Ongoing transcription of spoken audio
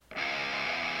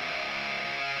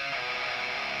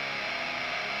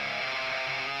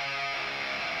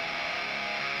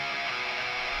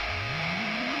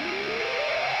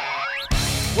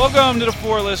Welcome to the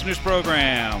Four Listeners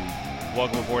Program.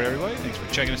 Welcome aboard, everybody. Thanks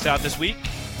for checking us out this week.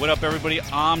 What up, everybody?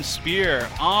 I'm Spear.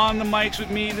 On the mics with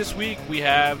me this week, we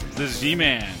have the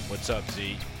Z-Man. What's up,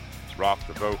 Z? Rock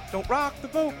the boat. Don't rock the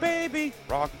boat, baby.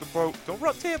 Rock the boat. Don't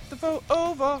tip the boat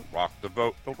over. Rock the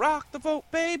boat. Don't rock the boat,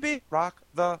 baby. Rock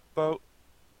the boat.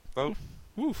 Boat.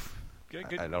 Oof.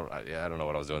 Good. I don't know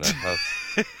what I was doing there.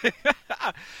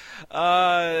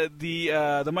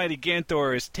 The mighty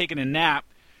Ganthor is taking a nap,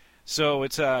 so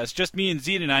it's just me and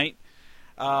Z tonight.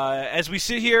 As we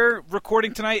sit here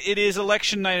recording tonight, it is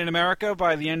election night in America.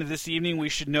 By the end of this evening, we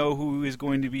should know who is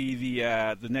going to be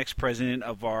the next president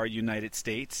of our United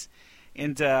States.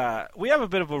 And we have a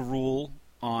bit of a rule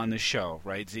on the show,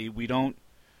 right, Z? We don't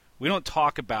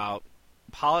talk about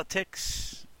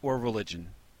politics or religion.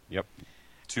 Yep.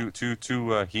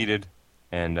 Too heated,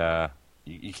 and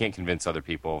you can't convince other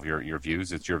people of your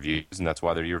views. It's your views, and that's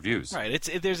why they're your views. Right.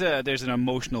 There's an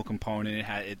emotional component.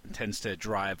 It tends to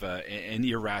drive an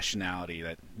irrationality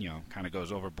that kind of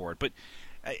goes overboard. But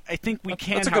I think we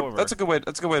can. That's a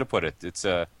good way to put it. It's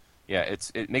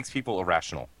it makes people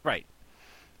irrational. Right.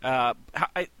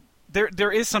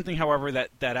 There is something, however,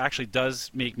 that actually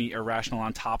does make me irrational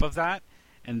on top of that.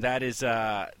 And that is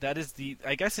I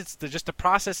guess it's just the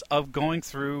process of going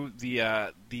through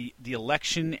the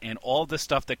election and all the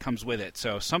stuff that comes with it.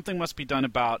 So something must be done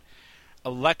about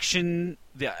election.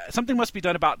 Something must be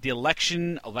done about the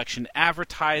election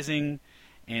advertising,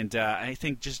 and I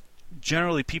think just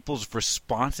generally people's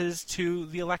responses to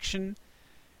the election.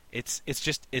 It's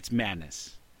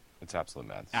madness. It's absolute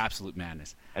madness. Absolute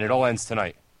madness. And it all ends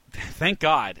tonight. Thank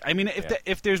God. I mean,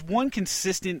 if there's one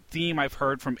consistent theme I've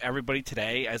heard from everybody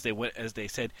today, as they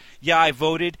said, yeah, I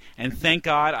voted, and thank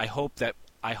God. I hope that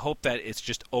it's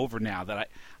just over now. That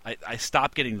I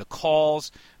stop getting the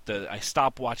calls. I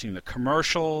stop watching the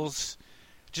commercials.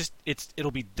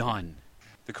 It'll be done.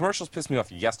 The commercials pissed me off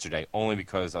yesterday only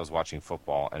because I was watching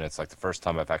football, and it's like the first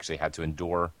time I've actually had to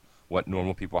endure what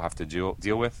normal people have to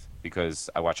deal with, because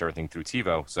I watch everything through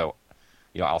TiVo. So,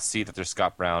 I'll see that there's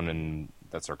Scott Brown, and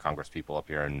that's our Congress people up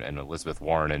here, and Elizabeth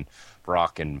Warren and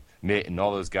Barack and Mitt and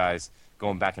all those guys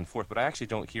going back and forth. But I actually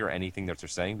don't hear anything that they're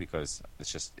saying because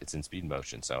it's in speed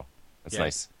motion. So it's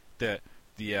nice. I'm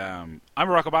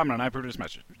Barack Obama, and I approve this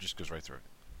message. It just goes right through it.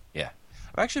 Yeah,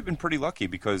 I've actually been pretty lucky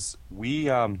because I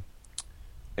don't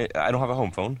have a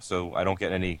home phone, so I don't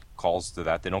get any calls to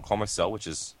that. They don't call my cell, which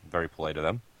is very polite of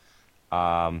them.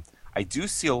 I do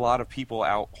see a lot of people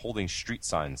out holding street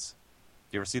signs.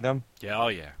 Do you ever see them? Yeah, oh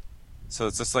yeah. So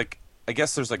it's just like, I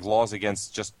guess there's like laws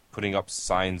against just putting up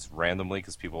signs randomly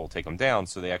because people will take them down.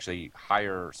 So they actually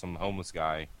hire some homeless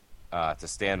guy to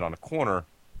stand on a corner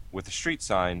with a street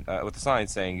sign, with a sign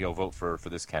saying, vote for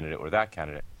this candidate or that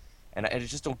candidate. And I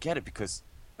just don't get it because,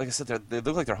 like I said, they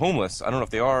look like they're homeless. I don't know if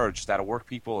they are or just out of work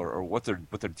people or what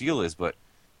their deal is. But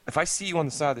if I see you on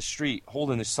the side of the street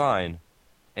holding this sign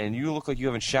and you look like you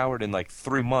haven't showered in like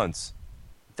 3 months,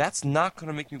 that's not going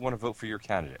to make me want to vote for your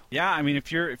candidate. Yeah, I mean,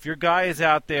 if your guy is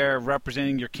out there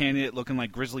representing your candidate looking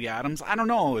like Grizzly Adams, I don't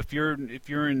know. If you're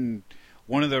in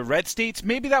one of the red states,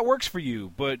 maybe that works for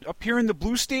you. But up here in the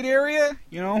blue state area,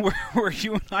 where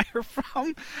you and I are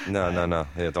from, no,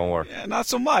 yeah, don't worry. Yeah, not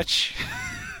so much.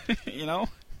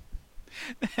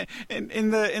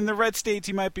 in the red states,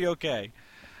 you might be okay.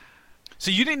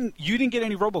 So you didn't get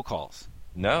any robocalls?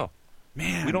 No,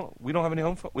 man. We don't have any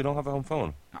home. We don't have a home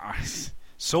phone.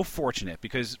 So fortunate,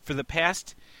 because for the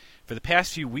past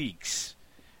few weeks,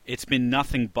 it's been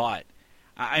nothing but.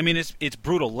 I mean, it's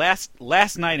brutal. Last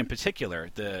night in particular,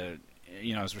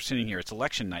 as we're sitting here, it's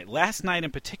election night. Last night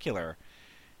in particular,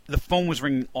 the phone was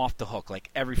ringing off the hook like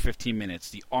every 15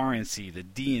 minutes. The RNC, the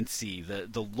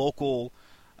DNC, the local,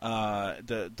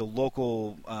 the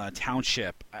local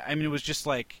township. I mean, it was just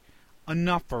like,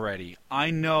 enough already. I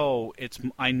know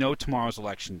tomorrow's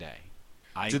election day.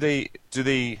 Do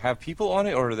they have people on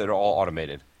it, or are they all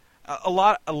automated? A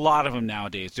lot of them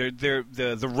nowadays. They're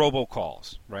the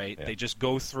robocalls, right? Yeah. They just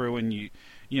go through and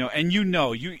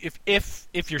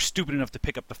if you're stupid enough to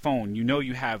pick up the phone,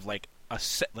 you have like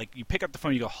you pick up the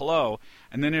phone, you go hello,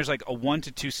 and then there's like a 1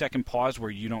 to 2 second pause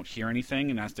where you don't hear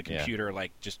anything, and that's the computer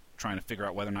like just trying to figure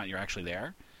out whether or not you're actually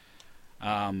there.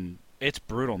 It's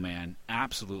brutal, man.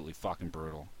 Absolutely fucking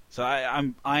brutal. So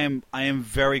I am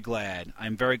very glad.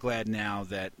 I'm very glad now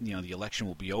that the election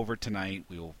will be over tonight.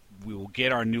 We will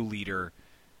get our new leader,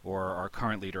 or our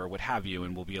current leader, or what have you,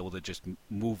 and we'll be able to just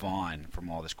move on from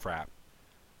all this crap.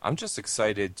 I'm just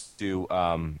excited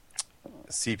to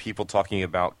see people talking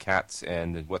about cats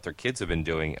and what their kids have been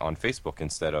doing on Facebook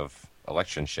instead of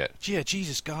election shit. Yeah,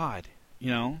 Jesus God,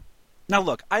 Now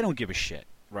look, I don't give a shit.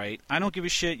 right? I don't give a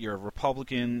shit. You're a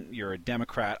Republican. You're a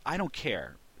Democrat. I don't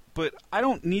care. But I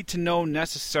don't need to know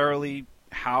necessarily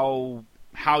how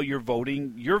you're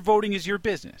voting. Your voting is your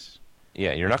business.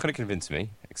 Yeah, you're not going to convince me,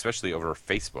 especially over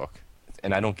Facebook.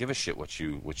 And I don't give a shit what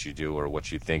you do or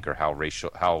what you think or how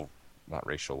not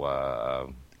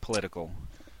racial, Political.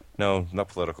 No, not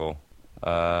political.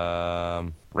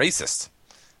 Racist.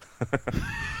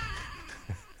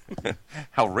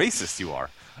 How racist you are.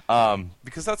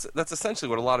 Because that's essentially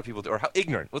what a lot of people do. Or how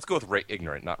ignorant. Let's go with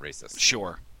ignorant, not racist.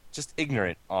 Sure. Just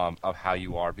ignorant of how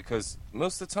you are. Because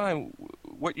most of the time,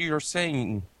 what you're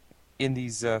saying in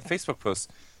these Facebook posts,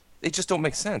 they just don't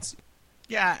make sense.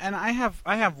 Yeah, and I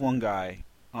have one guy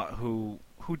who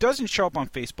doesn't show up on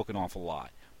Facebook an awful lot.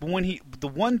 But when the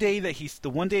one day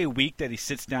a week that he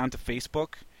sits down to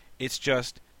Facebook, it's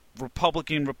just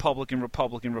Republican, Republican,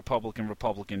 Republican, Republican,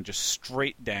 Republican, just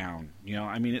straight down. You know,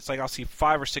 I mean, it's like I'll see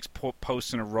 5 or 6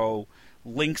 posts in a row,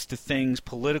 links to things,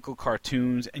 political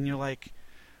cartoons, and you're like,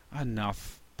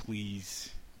 enough,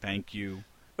 please, thank you.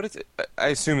 But I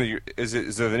assume that is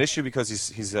it an issue because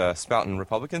he's spouting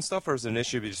Republican stuff, or is it an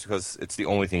issue just because it's the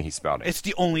only thing he's spouting? It's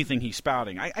the only thing he's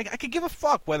spouting. I could give a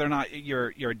fuck whether or not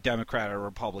you're a Democrat or a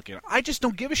Republican. I just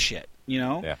don't give a shit, you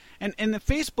know? Yeah. And the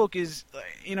Facebook is,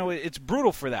 you know, it's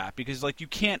brutal for that because, like, you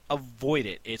can't avoid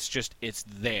it. It's just, it's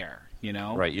there, you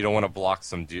know? Right. You don't want to block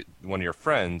one of your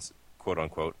friends, quote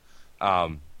unquote,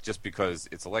 just because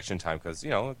it's election time because, you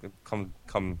know,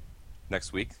 come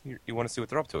next week, you want to see what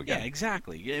they're up to again. Yeah,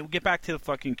 exactly. Get back to the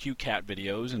fucking cute cat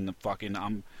videos and the fucking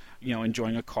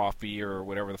enjoying a coffee or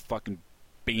whatever the fucking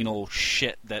banal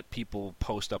shit that people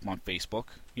post up on Facebook,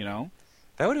 you know?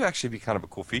 That would actually be kind of a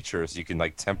cool feature, is you can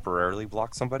like temporarily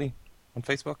block somebody on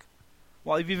Facebook.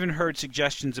 Well, I've even heard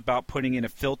suggestions about putting in a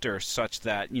filter such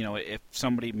that, you know, if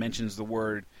somebody mentions the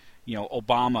word, you know,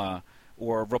 Obama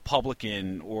or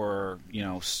Republican or, you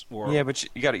know, or yeah, but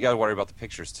you got to worry about the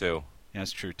pictures too. Yeah,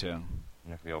 that's true too. You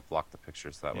have to be able to block the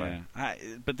pictures that way.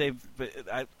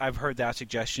 I've heard that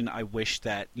suggestion. I wish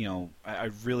that, you know, I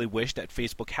really wish that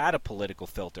Facebook had a political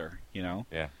filter, you know.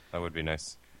 Yeah, that would be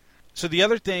nice. So the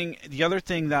other thing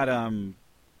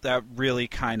that really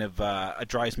kind of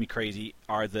drives me crazy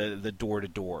are the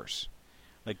door-to-doors.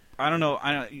 Like, I don't know,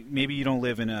 maybe you don't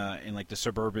live in like the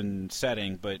suburban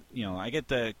setting, but you know, I get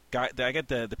the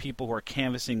people who are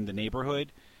canvassing the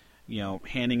neighborhood, you know,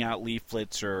 handing out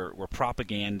leaflets or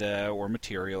propaganda or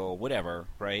material, whatever,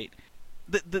 right?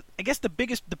 I guess the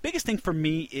biggest thing for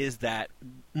me is that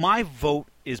my vote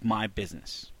is my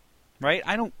business, right?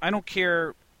 I don't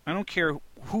care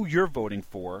who you're voting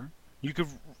for. You could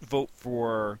vote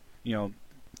for, you know,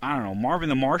 I don't know, Marvin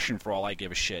the Martian for all I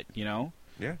give a shit, you know?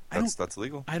 Yeah, that's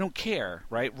legal. I don't care,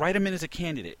 right? Write him in as a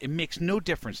candidate. It makes no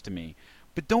difference to me.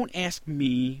 But don't ask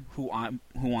me who I'm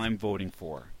voting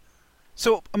for.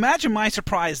 So imagine my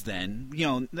surprise then, you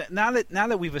know, now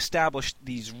that we've established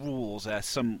these rules as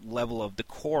some level of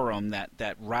decorum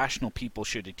that rational people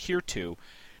should adhere to,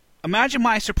 imagine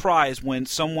my surprise when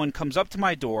someone comes up to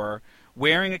my door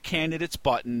wearing a candidate's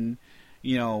button,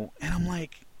 you know, and I'm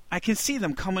like, I can see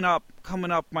them coming up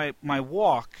my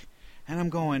walk, and I'm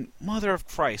going, mother of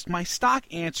Christ. My stock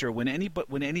answer when any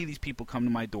of these people come to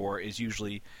my door is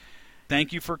usually,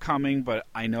 thank you for coming, but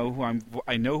I know who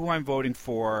I'm voting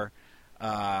for.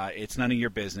 It's none of your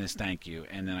business, thank you.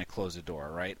 And then I close the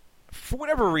door, right? For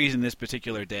whatever reason, this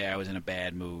particular day, I was in a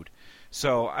bad mood.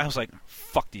 So I was like,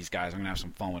 fuck these guys, I'm going to have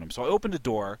some fun with them. So I opened the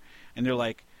door, and they're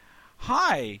like,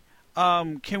 hi,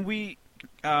 can we,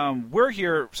 we're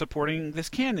here supporting this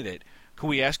candidate. Can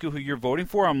we ask you who you're voting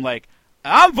for? I'm like,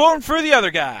 I'm voting for the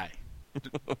other guy.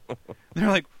 They're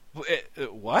like,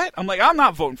 what? I'm like, I'm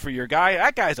not voting for your guy.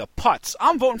 That guy's a putz.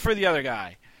 I'm voting for the other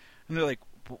guy. And they're like,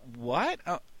 what?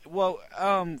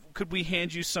 Could we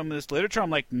hand you some of this literature?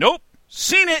 I'm like, nope,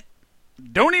 seen it,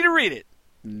 don't need to read it,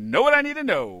 know what I need to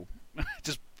know.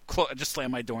 just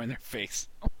slam my door in their face.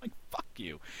 I'm like, fuck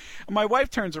you. And my wife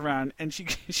turns around and she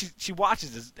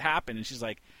watches this happen, and she's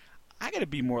like, I gotta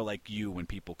be more like you when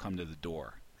people come to the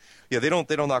door. Yeah, they don't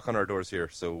knock on our doors here.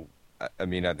 So I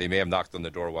mean, they may have knocked on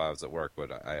the door while I was at work,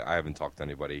 but I haven't talked to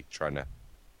anybody trying to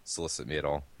solicit me at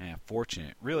all. Yeah,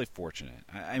 fortunate, really fortunate.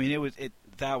 I mean,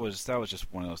 that was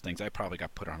just one of those things. I probably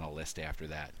got put on a list after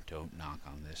that. Don't knock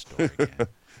on this door again.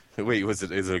 Wait, is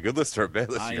it a good list or a bad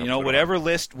list? You know, whatever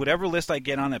list I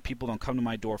get on that people don't come to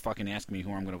my door fucking ask me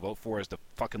who I'm going to vote for is the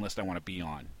fucking list I want to be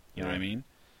on. You know what I mean?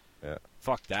 Yeah.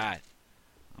 Fuck that.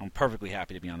 I'm perfectly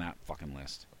happy to be on that fucking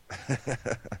list.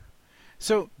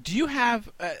 So, do you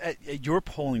have at your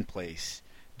polling place?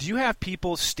 Do you have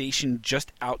people stationed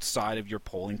just outside of your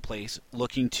polling place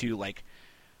looking to like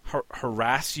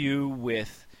harass you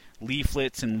with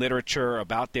leaflets and literature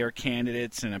about their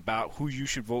candidates and about who you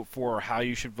should vote for or how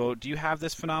you should vote. Do you have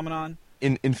this phenomenon?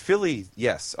 In Philly,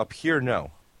 yes. Up here,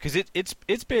 no. Because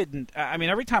it's been. I mean,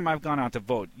 every time I've gone out to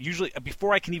vote, usually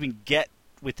before I can even get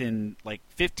within like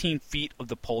 15 feet of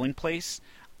the polling place,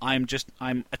 I'm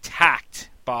attacked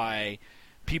by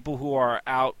people who are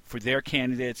out for their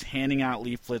candidates, handing out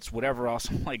leaflets, whatever else.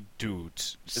 I'm like,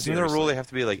 dudes, Isn't there a rule they have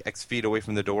to be like X feet away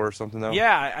from the door or something though?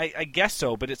 Yeah, I guess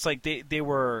so. But it's like they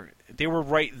were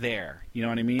right there. You know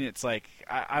what I mean? It's like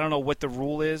I don't know what the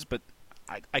rule is, but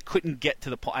I couldn't get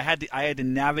to the poll. I had to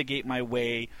navigate my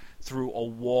way through a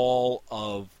wall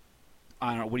of, I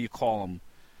don't know, what do you call them?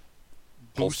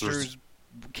 Boosters,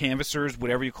 canvassers,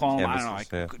 whatever you call them. I don't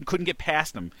know. I couldn't get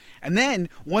past them. And then,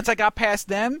 once I got past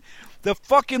them, the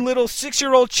fucking little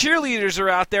 6-year-old cheerleaders are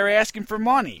out there asking for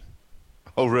money.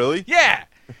 Oh, really? Yeah.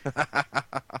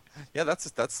 Yeah,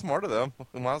 that's smart of them.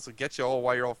 Might as well get you all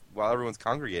while everyone's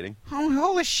congregating. Oh,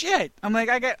 holy shit! I'm like,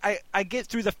 I get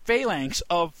through the phalanx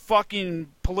of fucking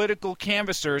political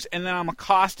canvassers, and then I'm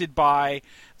accosted by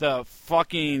the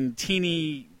fucking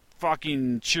teeny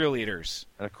fucking cheerleaders.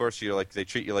 And of course, they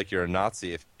treat you like you're a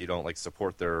Nazi if you don't like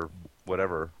support their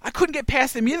whatever. I couldn't get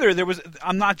past them either.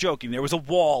 I'm not joking. There was a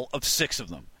wall of 6 of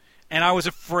them, and I was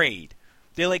afraid.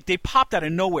 They popped out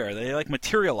of nowhere. They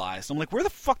materialized. I'm like, where the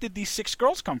fuck did these 6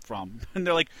 girls come from? And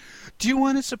they're like, do you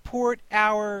want to support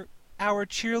our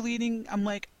cheerleading? I'm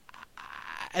like,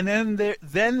 ah. And then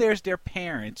there's their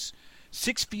parents,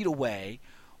 6 feet away,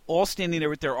 all standing there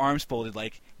with their arms folded,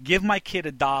 like, give my kid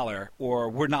 $1 or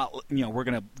we're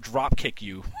gonna drop kick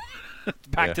you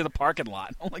back to the parking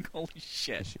lot. I'm like, holy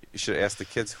shit. You should ask the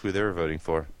kids who they were voting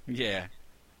for. Yeah.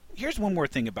 Here's one more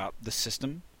thing about the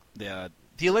system.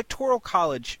 The Electoral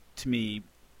College, to me,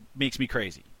 makes me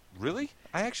crazy. Really?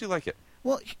 I actually like it.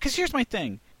 Well, because here's my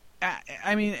thing.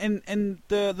 I mean, and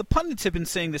the pundits have been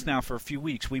saying this now for a few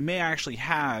weeks. We may actually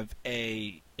have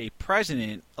a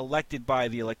president elected by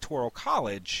the Electoral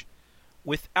College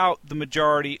without the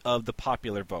majority of the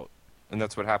popular vote. And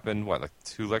that's what happened, like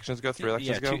 2 elections ago, 3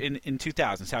 elections ago? In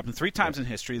 2000. It's happened 3 times in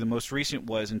history. The most recent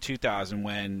was in 2000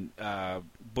 when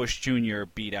Bush Jr.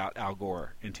 beat out Al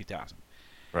Gore in 2000.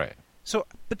 Right. So,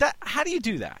 but how do you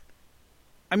do that?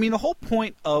 I mean, the whole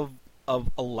point of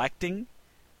electing,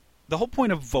 the whole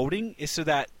point of voting is so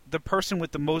that the person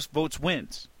with the most votes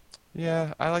wins.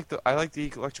 Yeah, I like the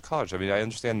Electoral College. I mean, I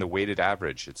understand the weighted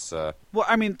average. It's Well,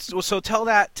 I mean, so tell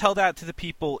that to the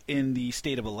people in the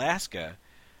state of Alaska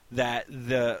that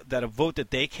a vote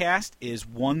that they cast is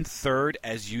 1/3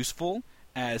 as useful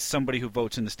as somebody who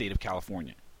votes in the state of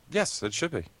California. Yes, it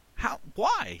should be. How?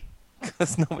 Why?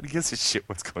 Because nobody gives a shit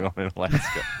what's going on in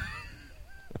Alaska.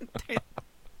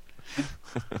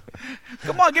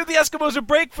 Come on, give the Eskimos a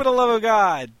break, for the love of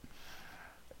God.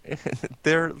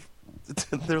 They're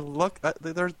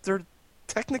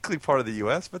technically part of the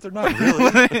U.S., but they're not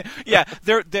really. Yeah,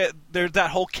 they're that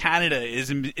whole Canada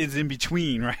is in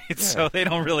between, right? Yeah. So they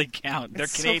don't really count. They're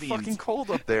Canadians. It's so fucking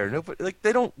cold up there. Nobody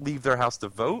they don't leave their house to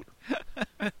vote.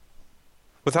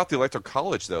 Without the Electoral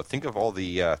College, though, think of all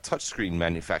the touchscreen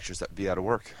manufacturers that would be out of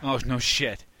work. Oh, no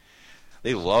shit.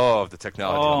 They love the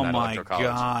technology on that Electoral College.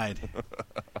 Oh, my God.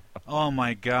 Oh,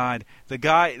 my God. The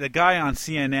guy on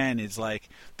CNN is like...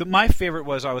 my favorite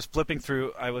was I was flipping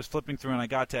through and I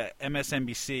got to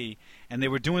MSNBC, and they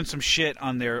were doing some shit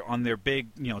on their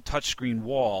big, touchscreen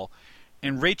wall,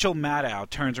 and Rachel Maddow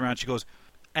turns around, she goes,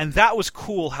 and that was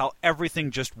cool how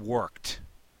everything just worked.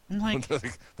 I'm like,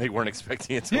 they weren't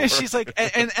expecting it to work. Yeah, she's like,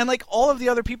 and like all of the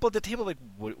other people at the table, like,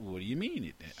 what do you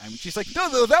mean? She's like,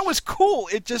 no, that was cool.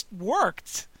 It just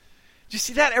worked. Did you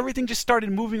see that? Everything just started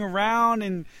moving around,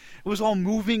 and it was all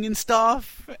moving and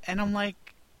stuff. And I'm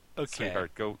like, okay,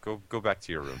 sweetheart, go back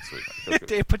to your room, sweetheart.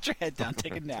 Dave, put your head down,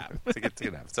 take a nap. take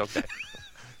a nap. It's okay.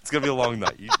 It's gonna be a long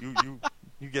night.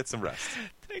 You get some rest.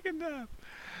 Take a nap.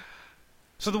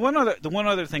 So the one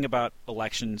other thing about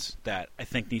elections that I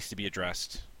think needs to be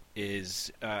addressed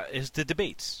is the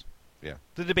debates. Yeah,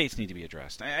 the debates need to be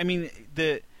addressed. I mean,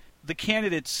 the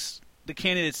candidates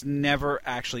never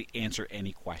actually answer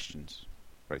any questions.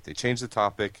 Right. They change the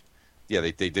topic. Yeah,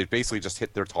 they basically just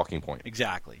hit their talking point.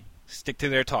 Exactly. Stick to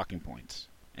their talking points.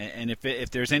 And if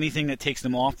there's anything that takes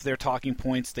them off their talking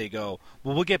points, they go,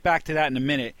 well, we'll get back to that in a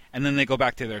minute, and then they go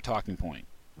back to their talking point.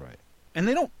 Right. And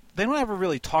they don't ever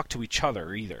really talk to each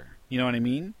other either. You know what I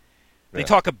mean? Yeah. They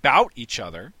talk about each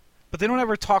other. But they don't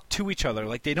ever talk to each other.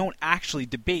 Like, they don't actually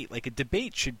debate. Like, a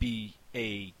debate should be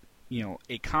a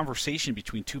conversation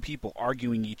between two people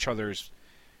arguing each other's,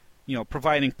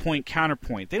 providing point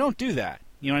counterpoint. They don't do that.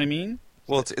 You know what I mean?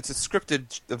 Well, it's a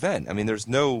scripted event. I mean, there's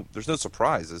no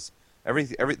surprises.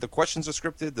 The questions are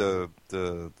scripted.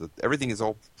 The everything is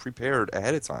all prepared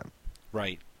ahead of time.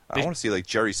 Right. I want to see like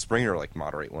Jerry Springer like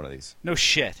moderate one of these. No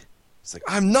shit. It's like,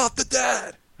 I'm not the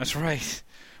dad. That's right.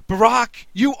 Barack,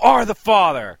 you are the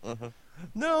father.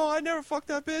 No, I never fucked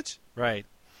that bitch. Right.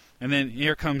 And then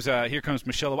here comes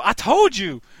Michelle. I told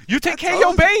you. You take care of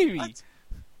your baby.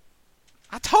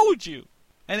 I told you.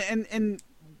 And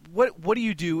what do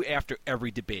you do after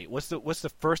every debate? What's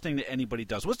the first thing that anybody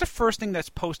does? What's the first thing that's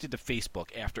posted to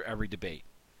Facebook after every debate?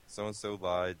 So and so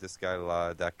lied. This guy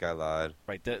lied. That guy lied.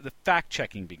 Right. The fact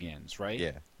checking begins. Right.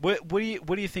 Yeah. What do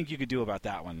you think you could do about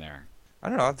that one there? I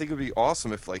don't know. I think it would be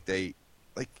awesome if like they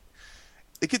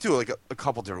could do it like a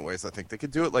couple different ways. I think they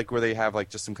could do it like where they have like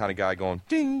just some kind of guy going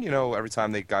ding. You know, every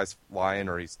time the guy's lying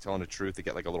or he's telling the truth, they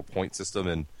get like a little point system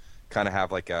and kind of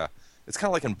have like it's kind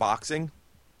of like in boxing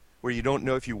where you don't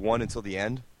know if you won until the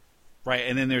end. Right,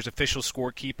 and then there's official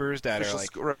scorekeepers that are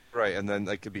like right, and then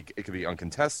it could be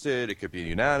uncontested. It could be a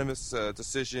unanimous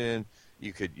decision.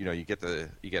 You could you get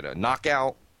a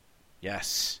knockout.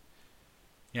 Yes,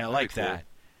 yeah, I like that.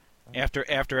 After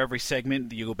every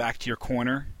segment, you go back to your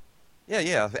corner.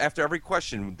 Yeah. After every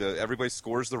question, everybody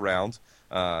scores the round.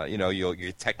 You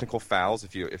get technical fouls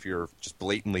if you're just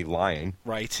blatantly lying.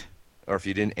 Right. Or if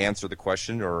you didn't answer the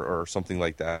question or something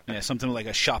like that. Yeah, something like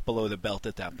a shot below the belt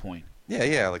at that point.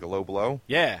 Yeah, like a low blow.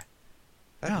 Yeah.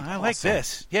 I like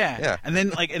this. Yeah. And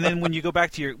then when they go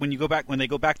back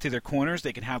to their corners,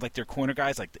 they can have like their corner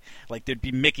guys like there'd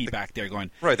be Mickey back there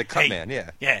going, right, the cut man,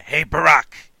 yeah. Yeah, hey Barack.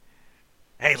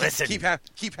 Hey, listen.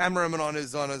 Keep hammering him on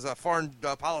his foreign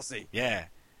policy. Yeah.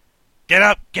 Get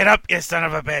up, you son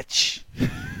of a bitch.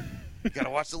 You got to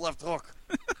watch the left hook.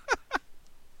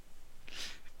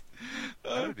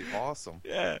 That would be awesome.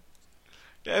 Yeah.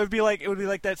 It would be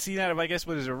like that scene out of, I guess,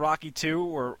 what is it, Rocky 2,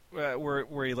 or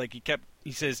where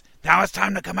he says, now it's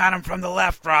time to come at him from the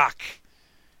left, Rock.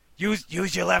 Use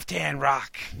your left hand,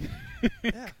 Rock.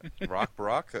 Yeah. Rock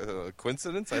Barack,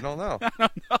 coincidence? I don't know. I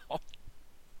don't know.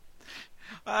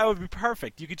 That would be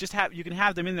perfect. You can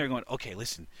have them in there going, okay,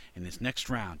 listen, in this next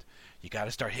round, you got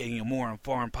to start hitting him more on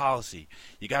foreign policy.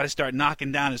 You got to start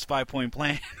knocking down his 5-point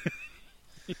plan.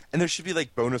 And there should be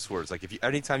like bonus words, like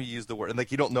anytime you use the word, and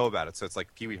like you don't know about it, so it's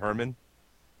like Pee Wee Herman,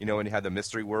 when you had the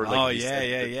mystery word. Like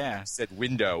yeah. Said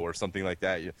window or something like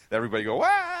that. Everybody go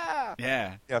ah.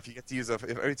 Yeah. Yeah. If you get to use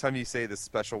every time you say this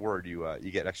special word, you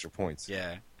get extra points.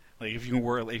 Yeah. Like if you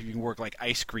can work like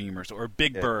ice cream or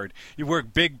Big Bird, you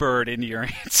work Big Bird into your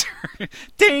answer.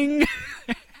 Ding.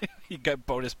 You got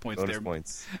bonus points there.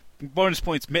 Bonus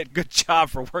points. Mitt, good job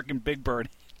for working Big Bird.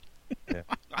 Yeah.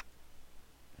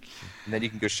 And then you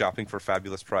can go shopping for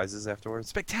fabulous prizes afterwards.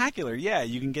 Spectacular, yeah.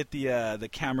 You can get the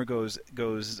camera goes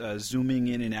zooming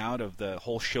in and out of the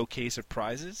whole showcase of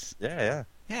prizes. Yeah.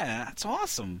 Yeah, that's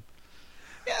awesome.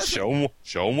 Yeah, show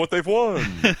them what they've won.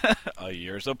 A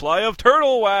year's supply of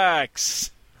turtle wax.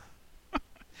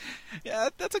 Yeah,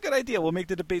 that's a good idea. We'll make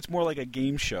the debates more like a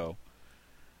game show.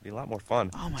 Be a lot more fun.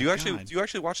 Oh my do God. you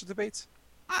actually watch the debates?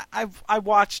 I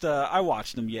watched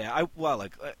them. Yeah.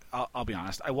 I'll be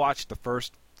honest. I watched the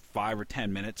first 5 or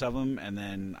 10 minutes of them, and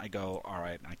then I go, all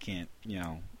right, I can't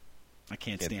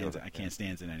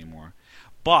stand it anymore.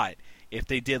 But if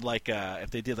they did like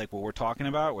what we're talking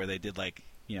about, where they did like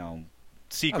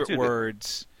secret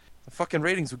words, the fucking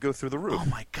ratings would go through the roof. Oh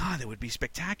my God, it would be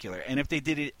spectacular. And if they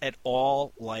did it at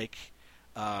all like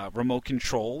remote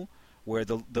control, where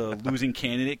the losing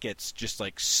candidate gets just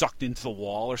like sucked into the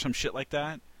wall or some shit like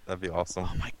that, that'd be awesome.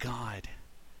 Oh my God.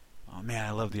 Oh man,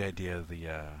 I love the idea of the.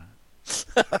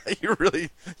 You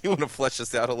want to flesh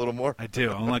this out a little more? I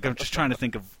do. I'm just trying to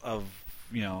think of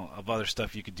other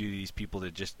stuff you could do to these people to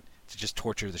just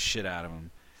torture the shit out of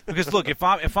them. Because look, if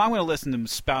I'm going to listen to them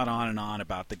spout on and on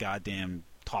about the goddamn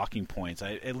talking points,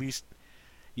 I at least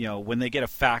when they get a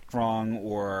fact wrong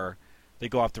or they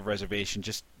go off the reservation,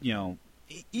 just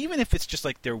even if it's just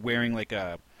like they're wearing like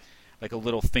a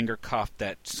little finger cuff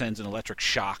that sends an electric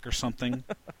shock or something.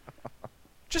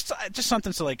 Just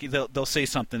something so like they'll say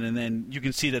something and then you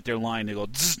can see that they're lying. They go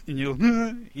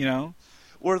and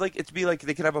or like it'd be like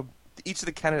they could have each of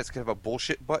the candidates could have a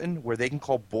bullshit button where they can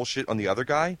call bullshit on the other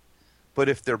guy, but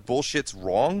if their bullshit's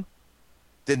wrong,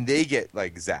 then they get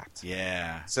like zapped.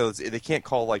 Yeah. So they can't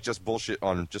call like just bullshit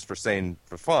on just for saying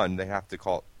for fun. They have to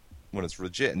call it when it's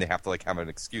legit, and they have to like have an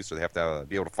excuse, or they have to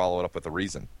be able to follow it up with a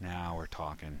reason. Now we're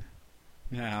talking.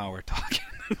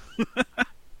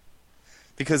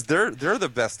 Because they're the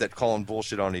best at calling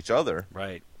bullshit on each other.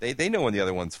 Right. They know when the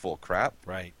other one's full of crap.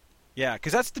 Right. Yeah,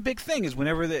 because that's the big thing is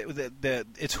whenever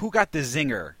it's who got the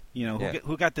zinger.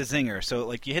 Who got the zinger. So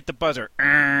like you hit the buzzer.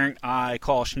 I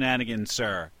call shenanigans,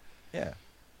 sir. Yeah.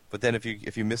 But then if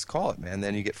you miscall it, man,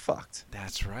 then you get fucked.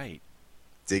 That's right.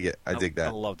 Dig it. I dig that.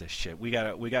 I love this shit. We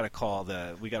gotta call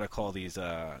these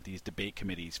debate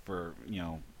committees for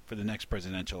the next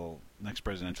presidential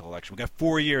election. We got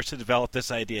 4 years to develop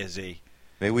this idea, Z.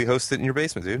 Maybe we host it in your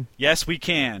basement, dude. Yes, we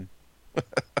can.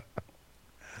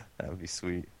 That would be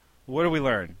sweet. What did we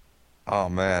learn? Oh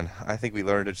man, I think we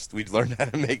learned how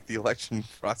to make the election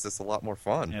process a lot more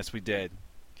fun. Yes, we did.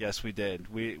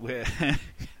 We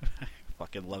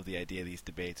fucking love the idea of these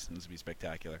debates. This would be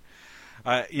spectacular.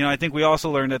 I think we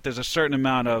also learned that there's a certain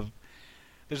amount of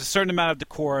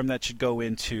decorum that should go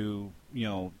into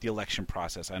the election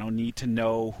process. I don't need to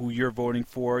know who you're voting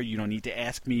for. You don't need to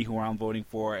ask me who I'm voting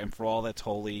for. And for all that's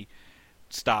holy,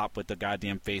 stop with the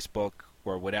goddamn Facebook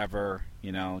or whatever.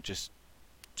 Just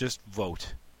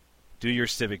vote. Do your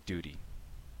civic duty.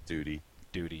 Duty.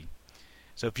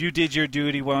 So if you did your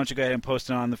duty, why don't you go ahead and post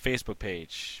it on the Facebook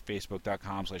page,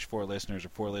 facebook.com/4listeners or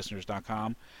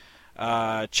 4listeners.com.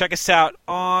 Check us out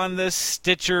on the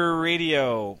Stitcher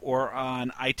Radio or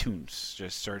on iTunes.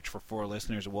 Just search for 4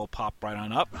 Listeners and we'll pop right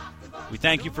on up. We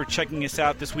thank you for checking us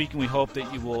out this week, and we hope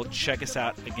that you will check us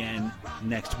out again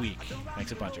next week.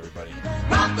 Thanks a bunch, everybody.